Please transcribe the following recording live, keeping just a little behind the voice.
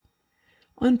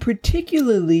On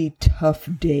particularly tough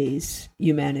days,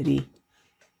 humanity,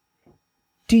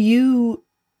 do you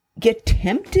get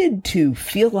tempted to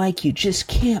feel like you just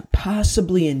can't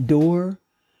possibly endure?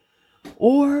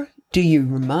 Or do you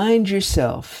remind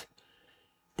yourself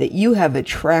that you have a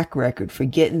track record for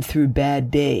getting through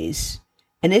bad days,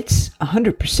 and it's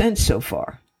 100% so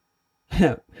far?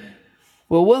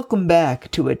 Well, welcome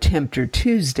back to a Tempter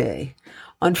Tuesday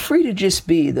on Free to Just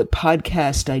Be, the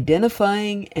podcast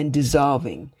identifying and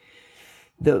dissolving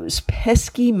those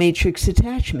pesky matrix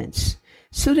attachments.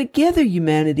 So together,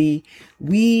 humanity,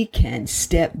 we can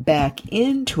step back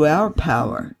into our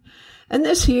power. And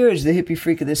this here is the hippie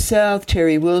freak of the South,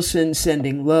 Terry Wilson,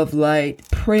 sending love, light,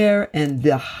 prayer, and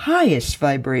the highest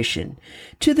vibration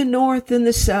to the North and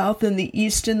the South and the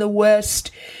East and the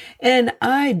West. And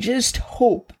I just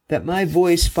hope that my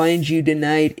voice finds you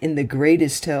tonight in the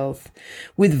greatest health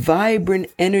with vibrant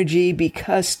energy,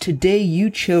 because today you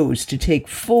chose to take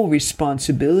full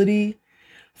responsibility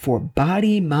for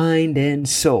body, mind, and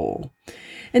soul.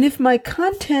 And if my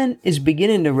content is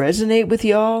beginning to resonate with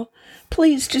y'all,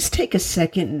 please just take a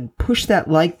second and push that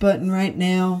like button right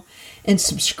now and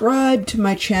subscribe to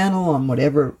my channel on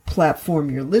whatever platform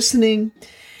you're listening,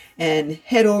 and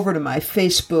head over to my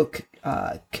Facebook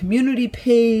community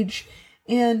page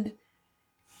and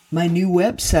my new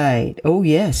website. Oh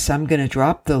yes, I'm going to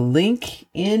drop the link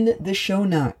in the show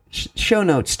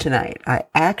notes tonight. I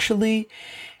actually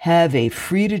have a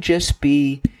Free to Just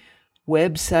Be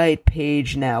website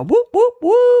page now. Whoop, whoop,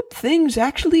 whoop. Things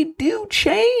actually do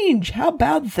change. How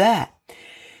about that?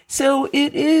 So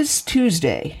it is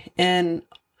Tuesday, and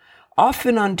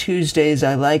often on Tuesdays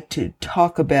I like to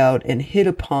talk about and hit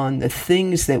upon the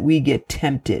things that we get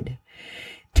tempted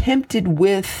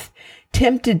with,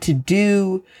 tempted to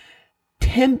do,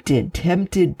 tempted.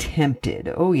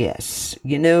 Oh yes.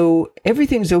 You know,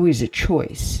 everything's always a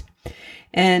choice.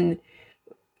 And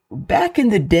back in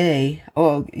the day,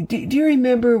 do you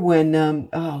remember when,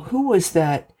 who was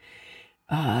that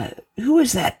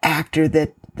actor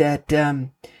that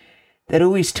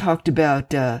always talked about,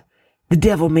 the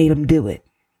devil made him do it?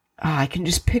 I can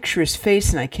just picture his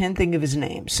face and I can't think of his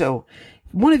name. So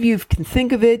if one of you can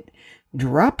think of it,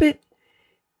 drop it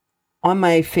on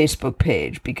my Facebook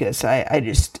page, because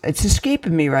it's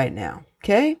escaping me right now.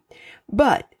 Okay.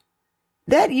 But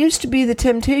that used to be the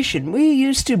temptation. We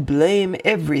used to blame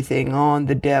everything on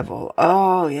the devil.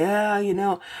 Oh, yeah,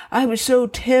 I was so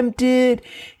tempted,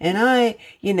 and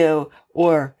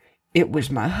or it was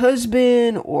my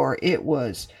husband, or it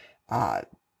was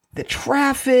the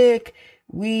traffic.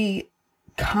 We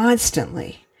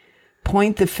constantly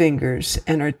point the fingers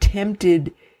and are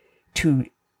tempted to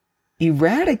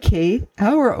eradicate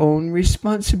our own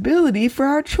responsibility for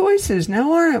our choices,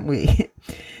 now aren't we?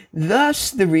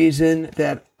 Thus, the reason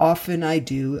that often I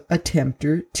do a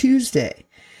Tempter Tuesday.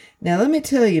 Now, let me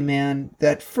tell you, man,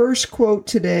 that first quote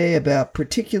today about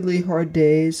particularly hard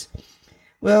days,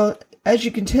 well, as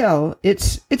you can tell,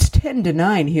 it's 10 to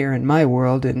 9 here in my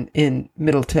world in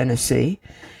Middle Tennessee,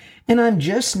 and I'm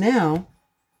just now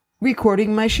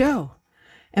recording my show.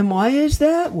 And why is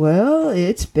that? Well,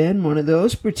 it's been one of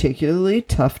those particularly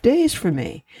tough days for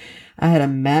me. I had a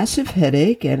massive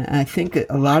headache, and I think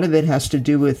a lot of it has to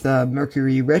do with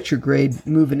Mercury retrograde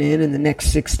moving in the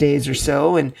next 6 days or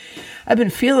so. And I've been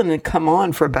feeling it come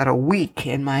on for about a week,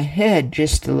 and my head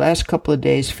just the last couple of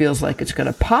days feels like it's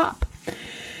going to pop.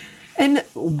 And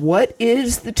what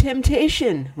is the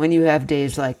temptation when you have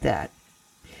days like that?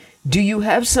 Do you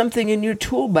have something in your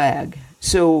tool bag?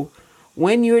 So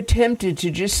when you're tempted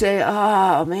to just say,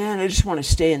 oh man, I just want to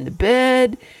stay in the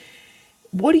bed,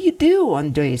 what do you do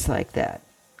on days like that?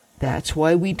 That's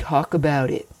why we talk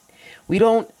about it. We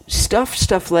don't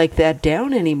stuff like that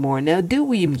down anymore now, do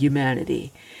we,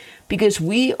 humanity? Because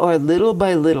we are little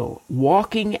by little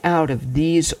walking out of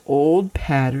these old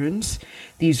patterns,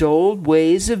 these old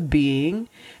ways of being,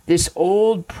 this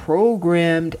old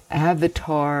programmed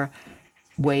avatar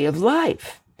way of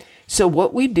life. So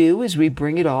what we do is we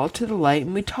bring it all to the light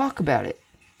and we talk about it.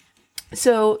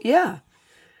 So, yeah.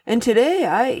 And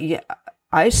today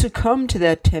I succumbed to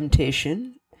that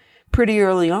temptation pretty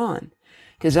early on,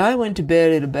 because I went to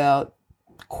bed at about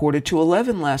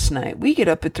 10:45 last night. We get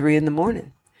up at 3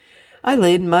 a.m. I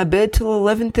laid in my bed till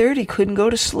 11:30, couldn't go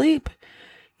to sleep.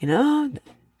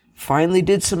 Finally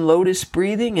did some lotus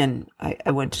breathing and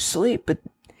I went to sleep. But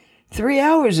 3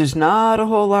 hours is not a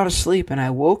whole lot of sleep. And I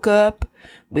woke up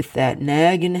with that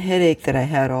nagging headache that I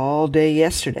had all day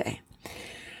yesterday.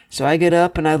 So I get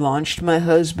up and I launched my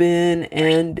husband,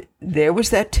 and there was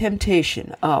that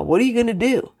temptation. What are you going to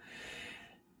do?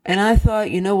 And I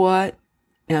thought, you know what?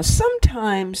 Now,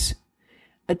 sometimes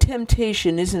a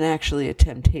temptation isn't actually a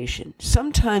temptation.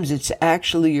 Sometimes it's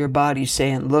actually your body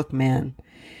saying, look, man,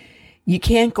 you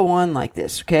can't go on like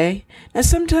this, okay? Now,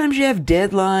 sometimes you have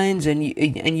deadlines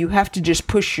and you have to just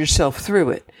push yourself through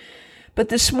it. But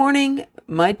this morning,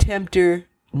 my tempter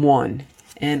won,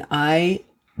 and I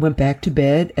went back to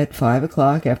bed at 5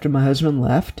 o'clock after my husband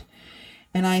left,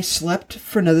 and I slept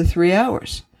for another 3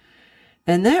 hours.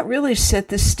 And that really set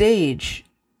the stage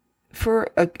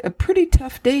for a pretty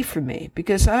tough day for me,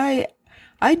 because I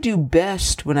do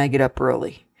best when I get up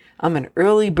early. I'm an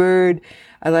early bird.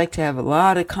 I like to have a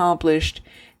lot accomplished.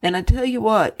 And I tell you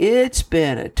what, it's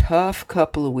been a tough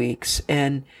couple of weeks,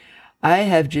 and I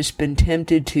have just been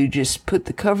tempted to just put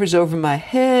the covers over my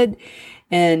head,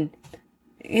 and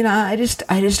I just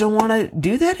don't want to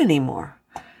do that anymore.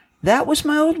 That was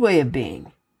my old way of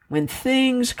being. When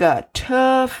things got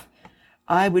tough,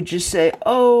 I would just say,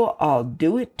 oh, I'll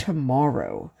do it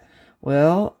tomorrow.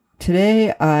 Well,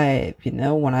 today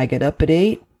when I get up at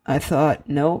 8, I thought,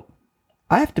 no,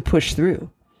 I have to push through.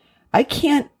 I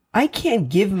can't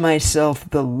give myself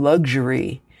the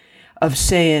luxury of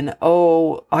saying,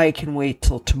 oh, I can wait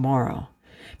till tomorrow.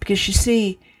 Because you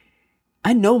see,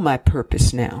 I know my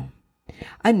purpose now.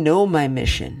 I know my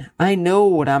mission. I know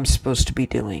what I'm supposed to be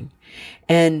doing.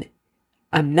 And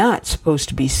I'm not supposed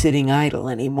to be sitting idle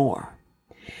anymore.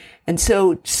 And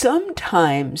so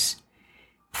sometimes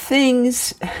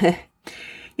things,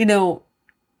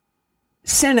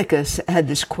 Seneca had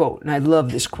this quote, and I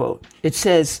love this quote. It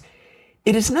says,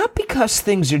 "It is not because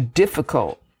things are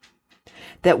difficult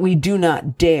that we do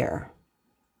not dare."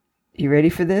 You ready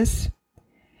for this?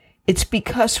 It's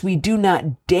because we do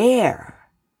not dare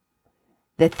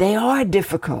that they are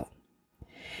difficult.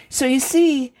 So you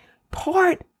see,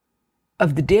 part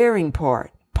of the daring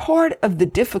part of the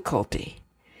difficulty,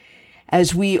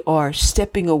 as we are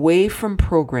stepping away from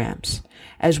programs,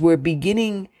 as we're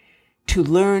beginning to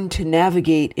learn to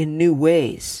navigate in new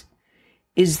ways,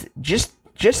 is just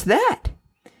that.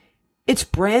 It's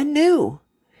brand new.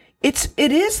 It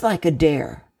is like a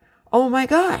dare. Oh my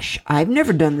gosh, I've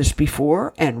never done this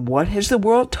before, and what has the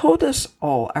world told us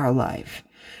all our life?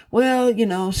 Well,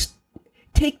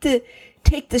 take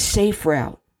the safe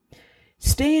route.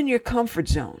 Stay in your comfort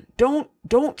zone.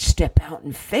 Don't step out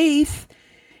in faith.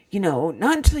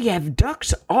 Not until you have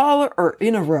ducks all are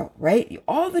in a row, right?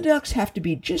 All the ducks have to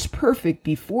be just perfect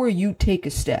before you take a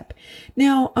step.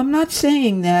 Now, I'm not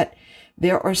saying that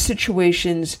there are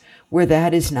situations where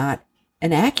that is not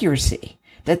an accuracy,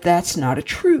 that's not a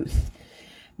truth.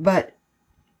 But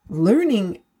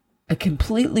learning a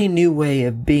completely new way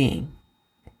of being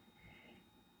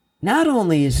not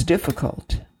only is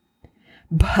difficult,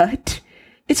 but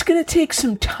it's going to take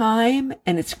some time,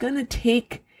 and it's going to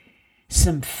take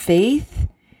some faith,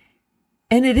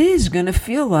 and it is going to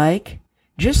feel like,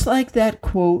 just like that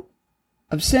quote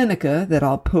of Seneca that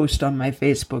I'll post on my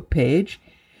Facebook page,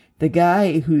 the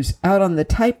guy who's out on the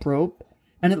tightrope,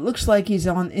 and it looks like he's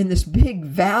in this big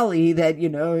valley that,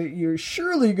 you're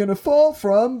surely going to fall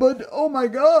from, but oh my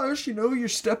gosh, you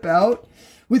step out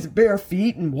with bare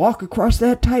feet and walk across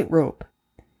that tightrope.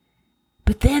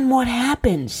 But then what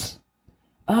happens?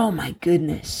 Oh my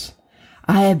goodness.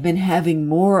 I have been having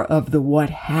more of the what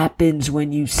happens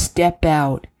when you step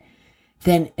out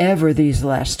than ever these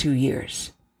last 2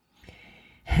 years.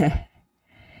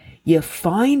 You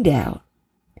find out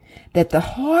that the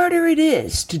harder it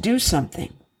is to do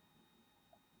something,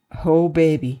 oh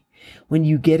baby, when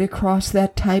you get across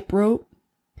that tightrope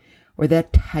or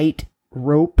that tight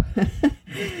rope,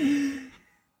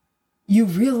 you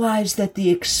realize that the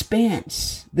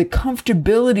expanse, the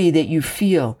comfortability that you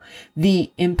feel,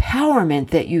 the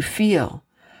empowerment that you feel,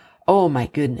 oh my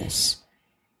goodness,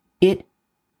 it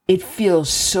feels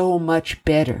so much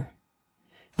better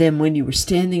than when you were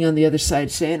standing on the other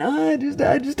side saying, I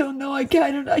just don't know, I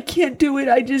can't do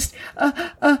it,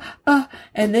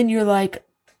 and then you're like,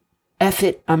 F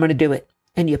it, I'm going to do it.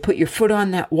 And you put your foot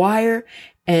on that wire,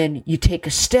 and you take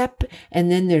a step,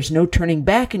 and then there's no turning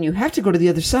back, and you have to go to the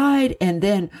other side, and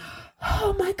then,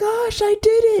 oh my gosh, I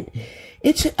did it.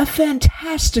 It's a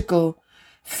fantastical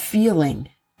feeling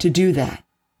to do that.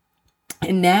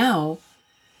 And now,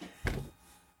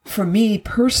 for me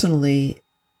personally,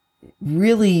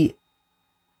 really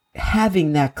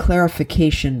having that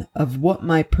clarification of what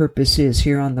my purpose is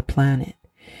here on the planet,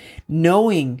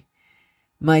 knowing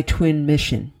my twin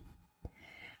mission,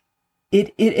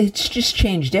 it's just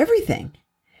changed everything.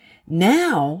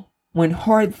 Now, when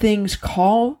hard things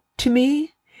call to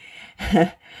me,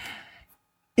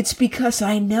 it's because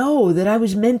I know that I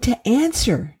was meant to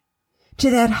answer to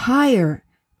that higher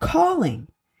calling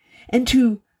and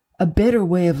to a better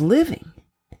way of living.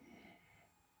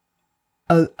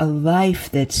 a life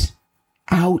that's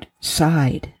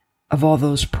outside of all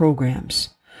those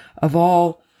programs, of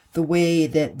all the way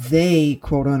that they,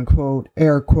 quote unquote,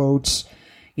 air quotes,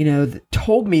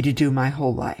 told me to do my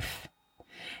whole life.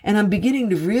 And I'm beginning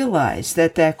to realize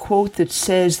that quote that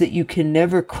says that you can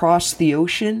never cross the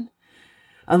ocean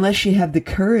unless you have the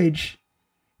courage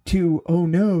to, oh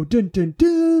no, dun dun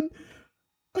dun,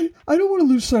 I don't want to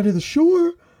lose sight of the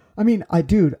shore. I mean, I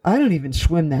don't even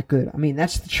swim that good. I mean,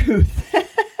 that's the truth.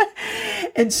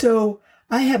 And so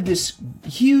I have this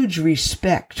huge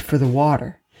respect for the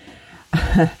water.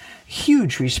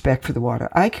 Huge respect for the water.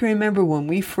 I can remember when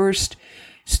we first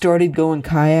started going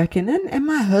kayaking, and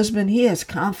my husband, he has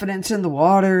confidence in the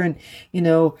water, and,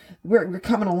 we're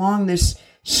coming along this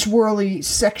swirly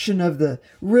section of the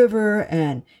river,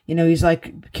 and, he's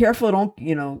like, careful,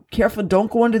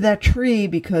 don't go under that tree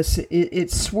because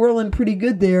it's swirling pretty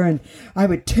good there. And I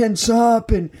would tense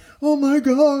up and, oh my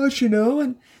gosh,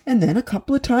 and then a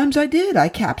couple of times I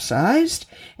capsized,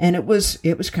 and it was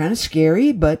kind of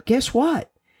scary, but guess what?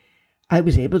 I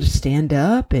was able to stand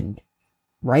up and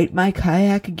right my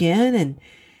kayak again, and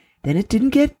then it didn't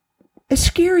get as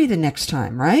scary the next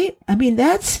time, right? I mean,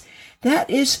 that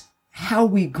is how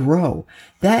we grow.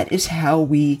 That is how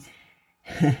we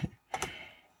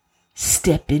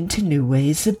step into new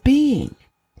ways of being.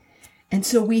 And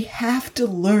so we have to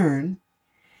learn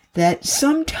that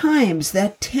sometimes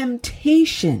that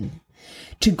temptation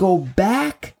to go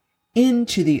back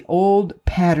into the old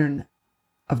pattern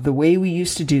of the way we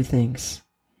used to do things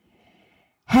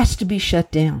has to be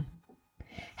shut down,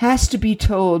 has to be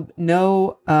told,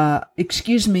 no,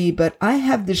 excuse me, but I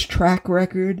have this track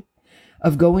record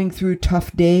of going through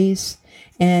tough days,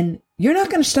 and you're not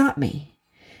going to stop me.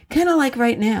 Kind of like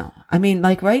right now. I mean,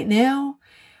 like right now,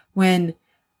 when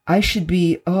I should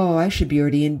be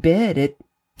already in bed at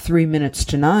 3 minutes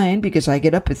to 9 because I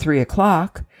get up at 3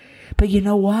 o'clock. But you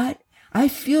know what? I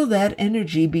feel that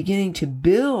energy beginning to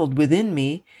build within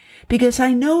me because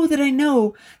I know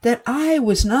that I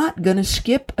was not going to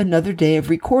skip another day of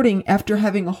recording after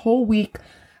having a whole week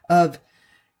of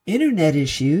internet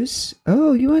issues.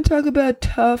 Oh, you want to talk about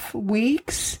tough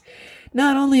weeks?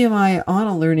 Not only am I on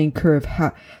a learning curve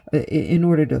in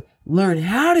order to learn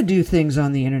how to do things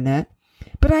on the internet,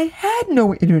 but I had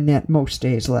no internet most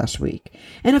days last week.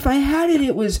 And if I had it,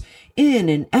 it was in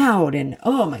and out, and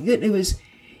oh my goodness,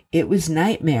 it was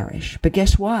nightmarish. But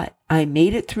guess what? I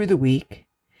made it through the week.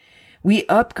 We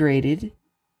upgraded.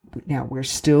 Now we're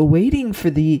still waiting for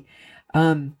the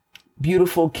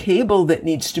beautiful cable that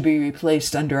needs to be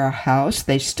replaced under our house.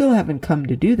 They still haven't come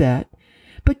to do that.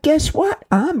 But guess what?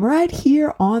 I'm right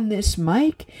here on this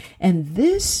mic, and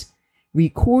this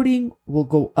recording will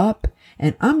go up,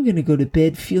 and I'm going to go to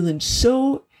bed feeling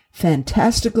so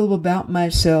fantastical about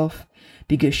myself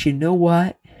because you know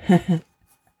what?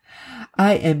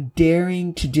 I am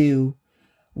daring to do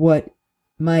what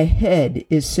my head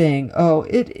is saying. Oh,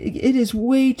 it is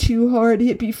way too hard,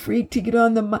 hippie freak, to get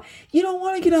on the mic. You don't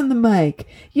want to get on the mic.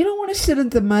 You don't want to sit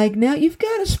at the mic now. You've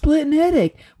got a splitting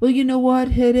headache. Well, you know what,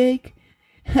 headache?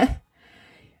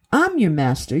 I'm your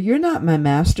master. You're not my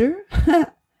master.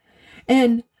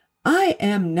 And I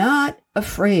am not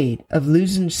afraid of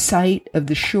losing sight of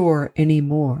the shore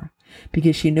anymore.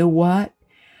 Because you know what?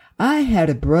 I had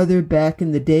a brother back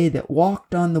in the day that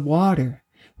walked on the water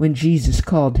when Jesus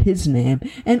called his name,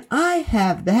 and I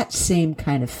have that same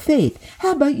kind of faith.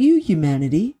 How about you,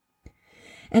 humanity?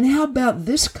 And how about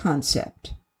this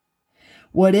concept?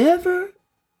 Whatever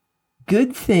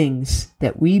good things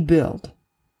that we build,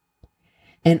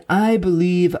 and I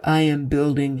believe I am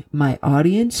building my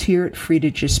audience here at Free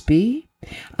to Just Be.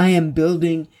 I am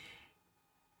building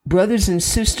brothers and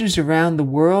sisters around the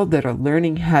world that are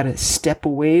learning how to step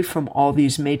away from all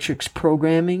these matrix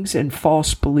programmings and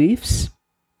false beliefs.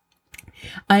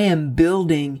 I am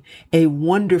building a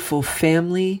wonderful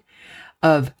family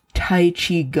of Tai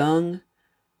Chi Gong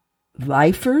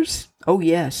lifers. Oh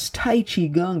yes, Tai Chi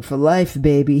Gong for life,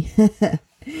 baby.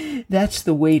 That's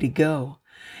the way to go.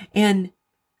 And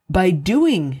by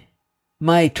doing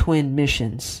my twin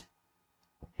missions,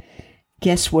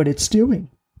 guess what it's doing?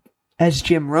 As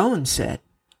Jim Rohn said,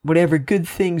 whatever good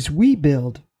things we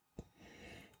build,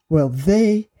 well,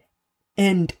 they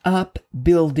end up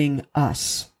building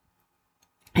us.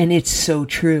 And it's so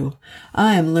true.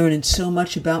 I am learning so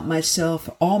much about myself.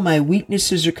 All my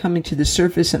weaknesses are coming to the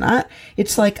surface, and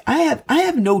it's like I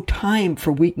have no time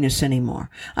for weakness anymore.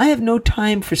 I have no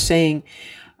time for saying,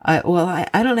 I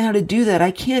don't know how to do that. I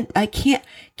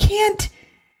can't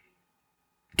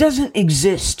doesn't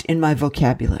exist in my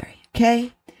vocabulary.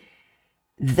 Okay?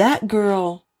 That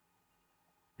girl,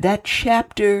 that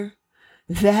chapter,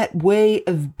 that way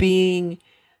of being,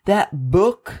 that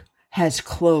book has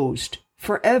closed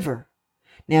forever.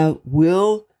 Now,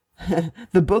 will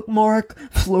the bookmark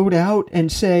float out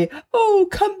and say, oh,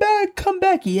 come back, come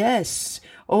back? Yes.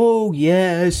 Oh,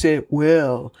 yes, it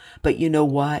will. But you know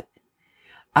what?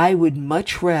 I would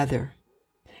much rather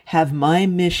have my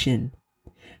mission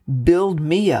build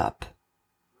me up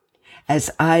as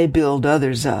I build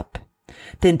others up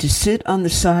than to sit on the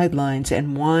sidelines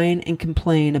and whine and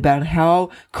complain about how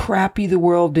crappy the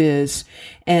world is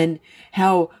and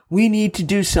how we need to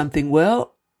do something.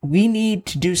 Well, we need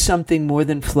to do something more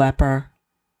than flap our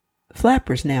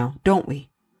flappers now, don't we?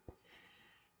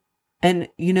 And,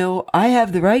 I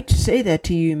have the right to say that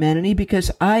to you, humanity, because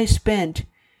I spent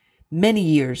many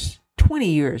years, 20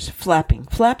 years, flapping.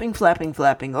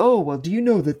 Oh, well, do you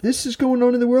know that this is going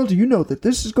on in the world? Do you know that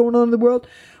this is going on in the world?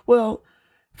 Well,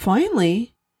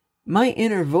 finally, my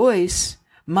inner voice,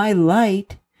 my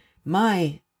light,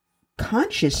 my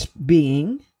conscious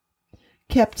being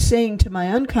kept saying to my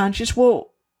unconscious, well,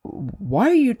 why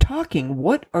are you talking?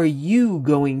 What are you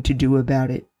going to do about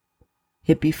it?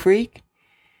 Hippie freak?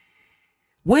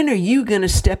 When are you going to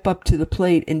step up to the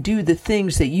plate and do the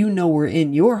things that you know are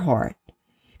in your heart?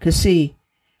 Because see,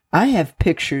 I have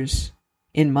pictures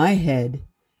in my head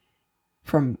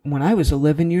from when I was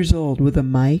 11 years old with a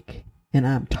mic and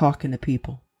I'm talking to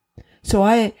people. So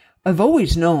I've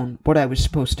always known what I was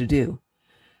supposed to do.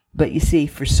 But you see,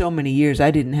 for so many years,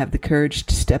 I didn't have the courage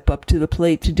to step up to the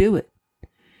plate to do it.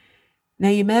 Now,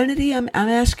 humanity, I'm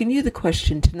asking you the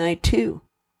question tonight, too.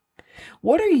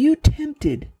 What are you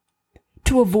tempted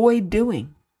to avoid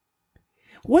doing?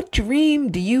 What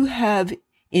dream do you have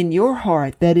in your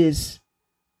heart that is,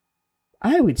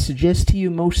 I would suggest to you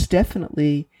most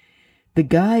definitely, the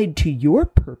guide to your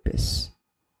purpose,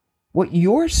 what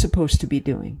you're supposed to be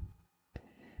doing?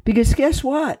 Because guess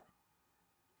what?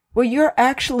 What you're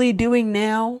actually doing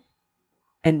now,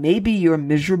 and maybe you're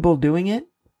miserable doing it,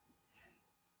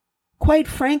 quite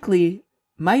frankly,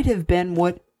 might have been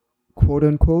what, quote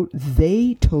unquote,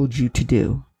 they told you to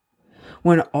do.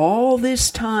 When all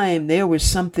this time there was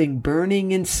something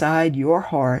burning inside your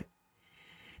heart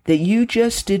that you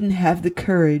just didn't have the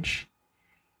courage.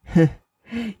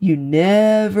 You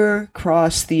never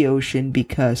crossed the ocean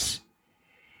because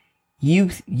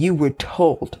you were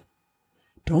told,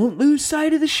 don't lose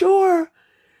sight of the shore.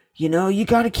 You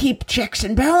got to keep checks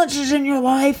and balances in your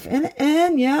life.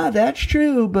 And yeah, that's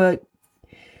true. But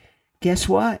guess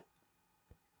what?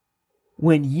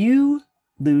 When you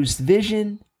lose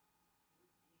vision,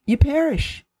 you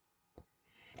perish.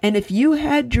 And if you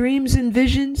had dreams and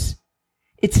visions,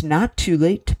 it's not too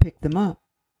late to pick them up.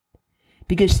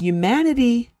 Because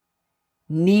humanity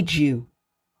needs you.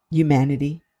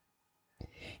 Humanity.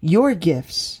 Your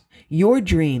gifts, your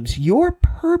dreams, your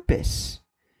purpose.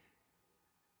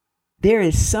 There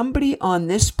is somebody on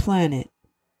this planet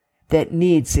that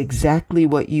needs exactly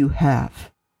what you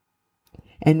have.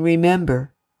 And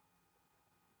remember,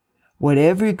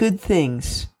 whatever good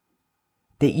things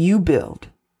that you build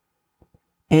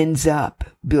ends up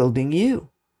building you.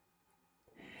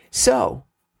 So,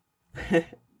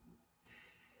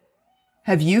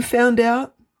 have you found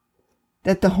out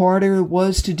that the harder it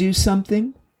was to do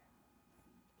something,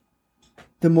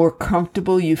 the more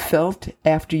comfortable you felt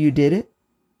after you did it?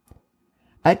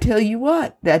 I tell you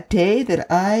what, that day that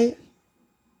I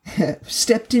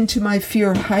stepped into my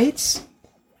fear heights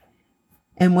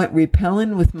and went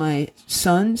rappelling with my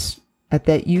sons at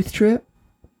that youth trip,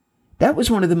 that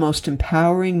was one of the most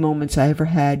empowering moments I ever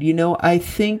had. I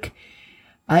think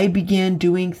I began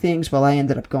doing things. Well, I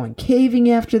ended up going caving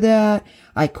after that.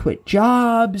 I quit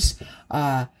jobs.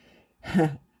 I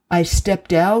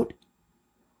stepped out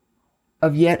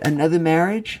of yet another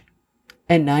marriage.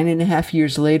 And 9.5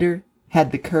 years later,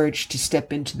 had the courage to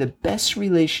step into the best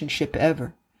relationship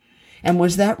ever. And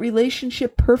was that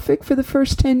relationship perfect for the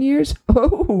first 10 years?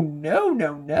 Oh,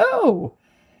 no.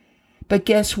 But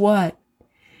guess what?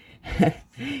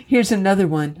 Here's another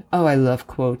one. Oh, I love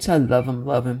quotes. I love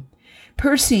them.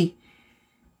 Percy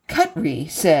Cutry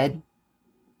said,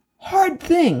 hard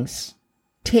things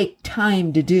take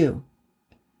time to do.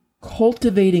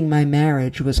 Cultivating my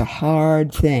marriage was a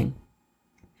hard thing.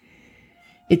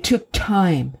 It took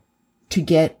time to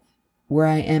get where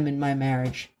I am in my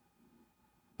marriage.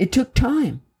 It took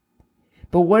time.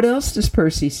 But what else does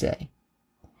Percy say?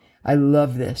 I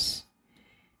love this.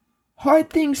 Hard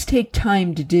things take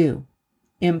time to do.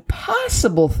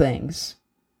 Impossible things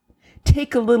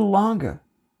take a little longer.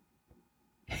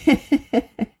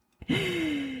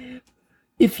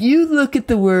 If you look at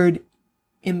the word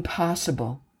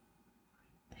impossible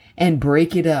and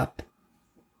break it up,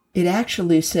 it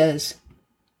actually says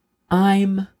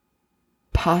I'm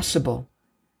possible.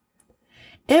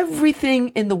 Everything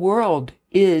in the world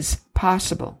is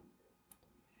possible.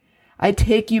 I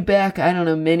take you back, I don't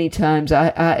know, many times.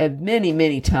 I have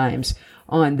many times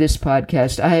on this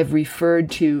podcast, I have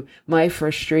referred to my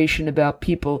frustration about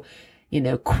people,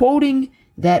 quoting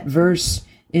that verse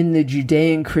in the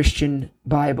Judean Christian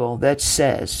Bible that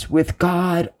says, with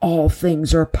God, all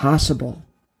things are possible.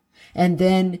 And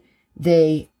then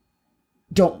they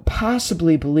don't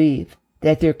possibly believe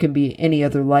that there can be any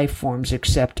other life forms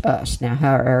except us. Now,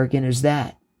 how arrogant is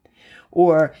that?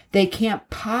 Or they can't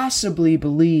possibly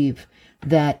believe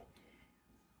that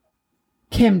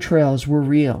chemtrails were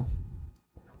real.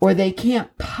 Or they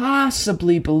can't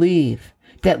possibly believe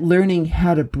that learning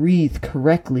how to breathe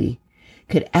correctly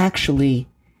could actually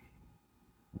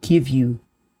give you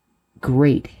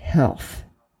great health.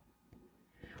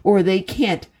 Or they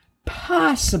can't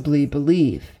possibly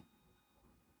believe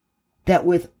that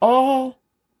with all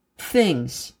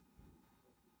things,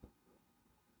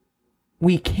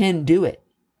 we can do it.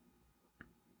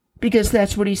 Because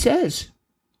that's what he says.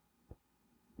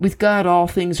 With God, all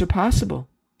things are possible.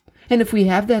 And if we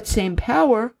have that same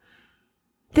power,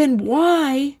 then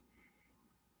why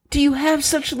do you have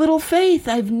such little faith?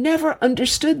 I've never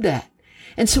understood that.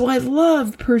 And so I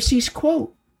love Percy's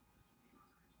quote.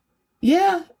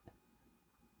 Yeah,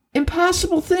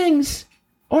 impossible things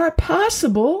are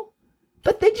possible,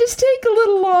 but they just take a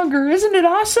little longer. Isn't it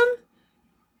awesome?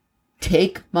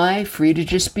 Take my Free to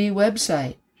Just Be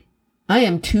website. I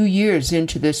am 2 years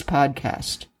into this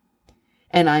podcast,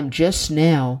 and I'm just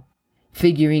now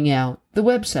figuring out the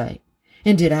website.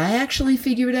 And did I actually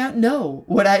figure it out? No.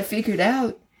 What I figured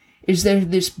out is there's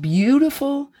this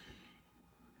beautiful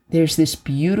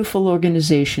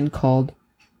organization called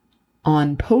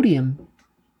On Podium.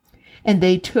 And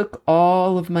they took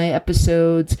all of my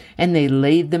episodes and they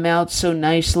laid them out so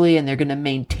nicely, and they're going to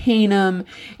maintain them.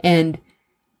 And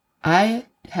I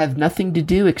have nothing to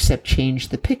do except change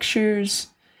the pictures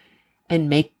and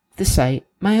make the site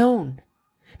my own.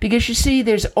 Because you see,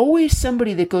 there's always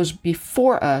somebody that goes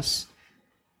before us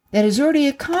that has already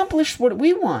accomplished what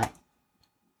we want.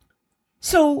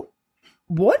 So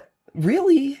what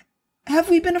really have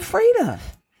we been afraid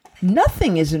of?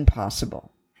 Nothing is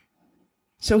impossible.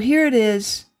 So here it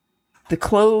is, the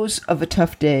close of a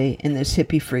tough day in this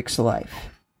hippie freak's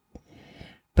life.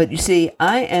 But you see,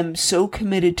 I am so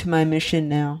committed to my mission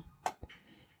now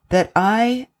that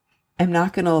I am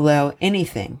not going to allow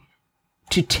anything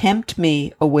to tempt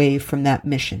me away from that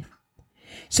mission.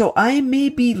 So I may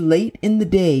be late in the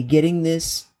day getting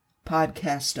this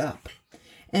podcast up.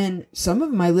 And some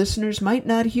of my listeners might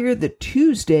not hear the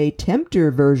Tuesday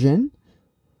Tempter version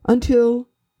until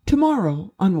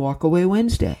tomorrow on Walkaway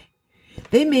Wednesday.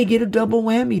 They may get a double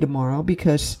whammy tomorrow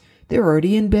because they're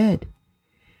already in bed.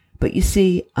 But you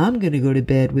see, I'm going to go to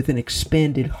bed with an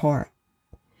expanded heart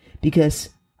because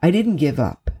I didn't give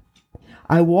up.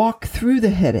 I walked through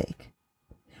the headache.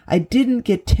 I didn't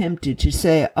get tempted to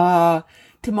say,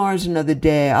 tomorrow's another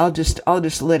day. I'll just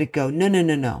let it go.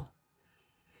 No.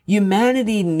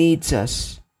 Humanity needs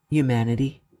us.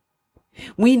 Humanity.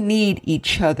 We need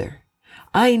each other.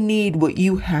 I need what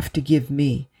you have to give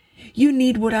me. You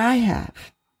need what I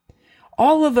have.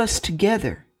 All of us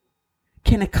together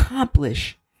can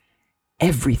accomplish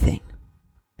everything.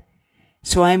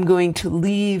 So I'm going to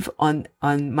leave on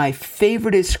my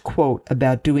favoriteest quote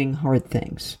about doing hard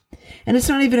things. And it's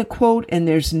not even a quote, and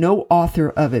there's no author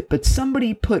of it, but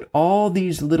somebody put all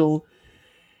these little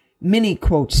mini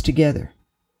quotes together.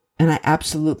 And I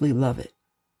absolutely love it.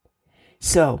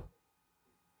 So,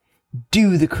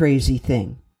 do the crazy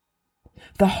thing.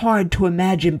 The hard to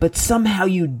imagine, but somehow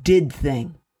you did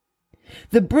thing.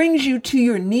 The brings you to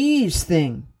your knees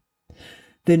thing.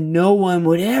 The no one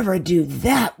would ever do it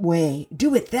that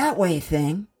way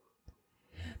thing.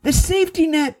 The safety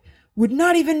net would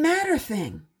not even matter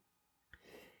thing.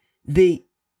 The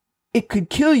it could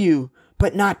kill you,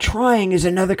 but not trying is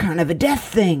another kind of a death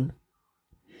thing.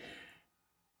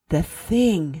 The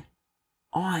thing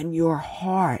on your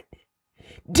heart.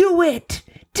 Do it,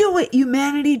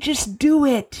 humanity, just do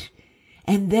it.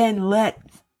 And then let,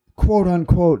 quote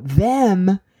unquote,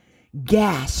 them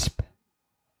gasp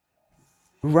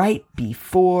right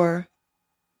before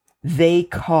they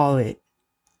call it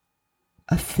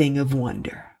a thing of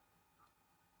wonder.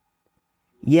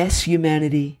 Yes,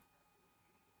 humanity,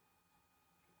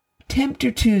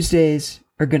 Tempter Tuesdays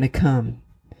are going to come.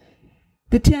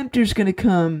 The tempter's going to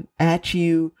come at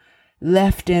you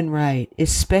left and right,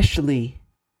 especially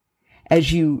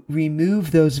as you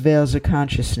remove those veils of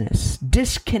consciousness,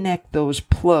 disconnect those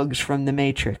plugs from the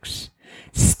matrix,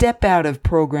 Step out of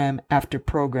program after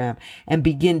program and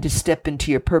begin to step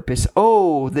into your purpose.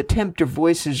 Oh, the tempter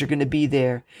voices are going to be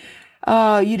there.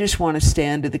 Oh, you just want to stay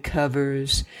under the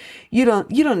covers. You don't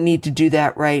need to do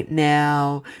that right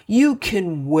now. You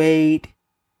can wait.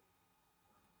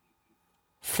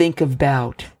 Think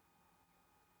about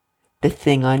the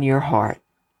thing on your heart.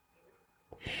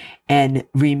 And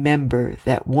remember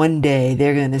that one day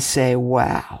they're going to say,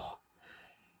 wow,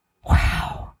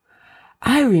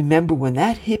 I remember when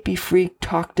that hippie freak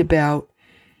talked about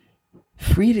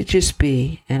free to just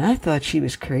be, and I thought she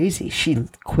was crazy. She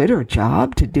quit her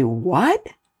job to do what?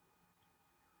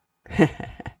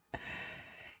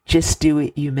 Just do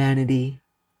it, humanity,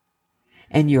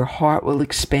 and your heart will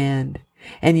expand,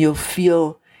 and you'll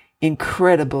feel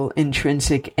incredible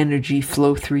intrinsic energy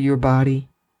flow through your body.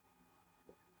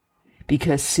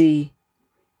 Because see,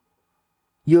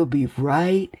 you'll be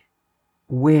right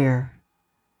where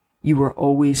you were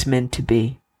always meant to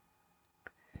be.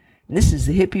 And this is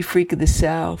the hippie freak of the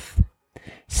South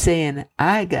saying,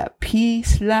 I got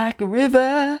peace like a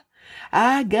river.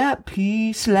 I got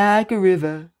peace like a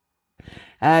river.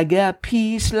 I got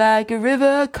peace like a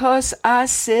river 'cause I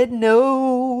said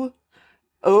no.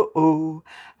 Oh,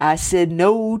 I said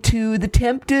no to the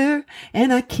tempter,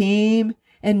 and I came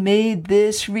and made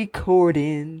this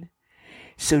recording.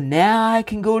 So now I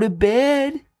can go to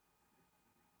bed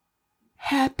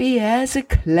happy as a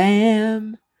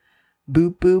clam.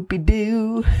 Boop boopy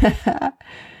doo.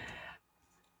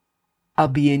 I'll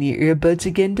be in your earbuds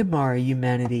again tomorrow,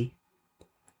 humanity.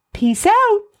 Peace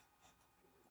out.